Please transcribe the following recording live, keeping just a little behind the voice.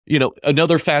you know,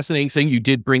 another fascinating thing you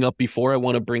did bring up before I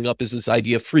want to bring up is this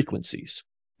idea of frequencies.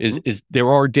 Is there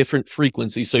are different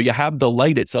frequencies. So you have the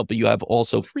light itself, but you have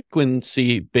also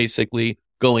frequency basically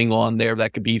going on there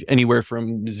that could be anywhere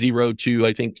from 0 to,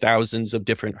 I think, thousands of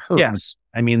different hertz. Yes.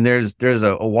 I mean, there's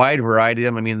a wide variety of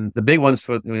them. I mean, the big ones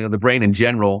for the brain in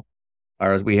general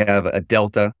are, we have a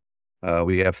delta,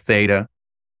 we have theta,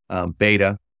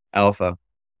 beta, alpha,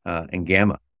 and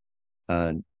gamma.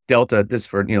 Delta, just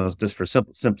for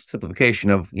simplification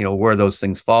of where those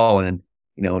things fall, and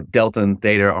delta and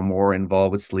theta are more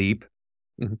involved with sleep.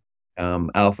 Mm-hmm.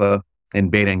 Alpha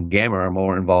and beta and gamma are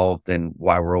more involved in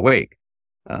while we're awake.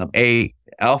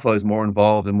 Alpha is more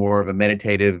involved in more of a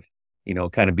meditative,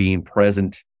 kind of being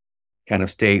present kind of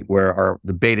state, where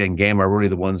the beta and gamma are really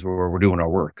the ones where we're doing our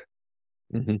work.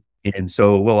 Mm-hmm. And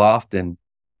so we'll often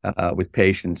with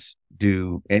patients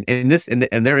do, and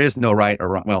there is no right or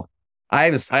wrong. Well, I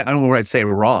don't know what I'd say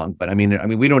wrong, but I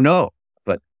mean, we don't know,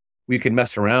 but we can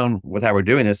mess around with how we're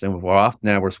doing this. And we're often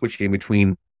now we're switching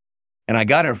between, and I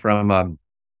got it from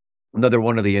another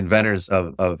one of the inventors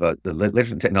of the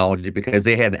literature technology, because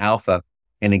they had an alpha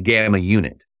and a gamma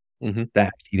unit. Mm-hmm.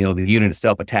 That, the unit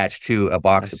itself attached to a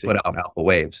box that put out alpha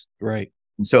waves. Right.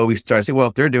 And so we started saying, well,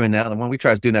 if they're doing that, then we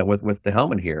try doing that with the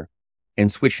helmet here, and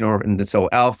switching over. And so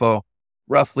alpha,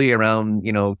 roughly around,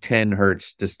 10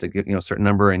 hertz, just to get, a certain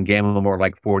number, and gamma more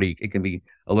like 40. It can be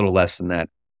a little less than that,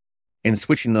 and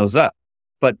switching those up.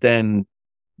 But then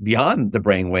beyond the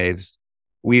brain waves,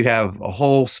 we have a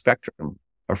whole spectrum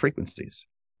of frequencies.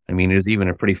 I mean, there's even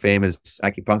a pretty famous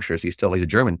acupuncturist. He's a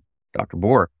German, Dr.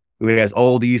 Bohr, who has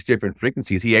all these different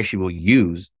frequencies he actually will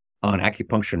use on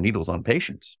acupuncture needles on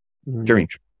patients. Mm-hmm. During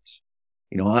treatments,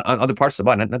 on other parts of the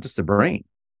body, not just the brain.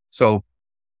 So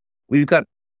we've got,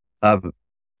 I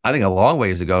think, a long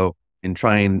ways to go in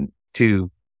trying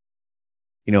to,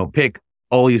 pick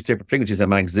all these different frequencies that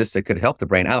might exist that could help the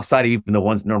brain, outside of even the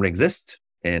ones that normally exist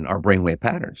in our brainwave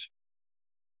patterns,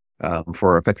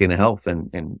 for affecting the health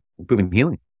and improving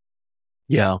healing.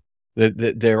 Yeah.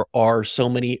 There are so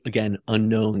many, again,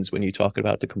 unknowns when you talk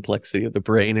about the complexity of the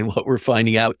brain and what we're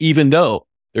finding out, even though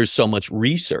there's so much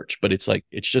research, but it's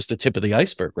just the tip of the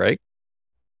iceberg, right?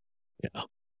 Yeah.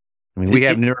 I mean, we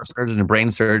have neurosurgeons and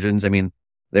brain surgeons. I mean,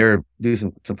 they're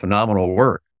doing some phenomenal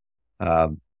work.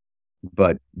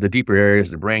 But the deeper areas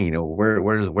of the brain,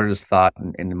 where does thought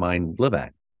and the mind live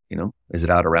at? Is it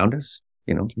out around us?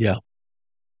 Yeah.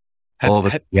 All of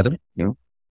us together,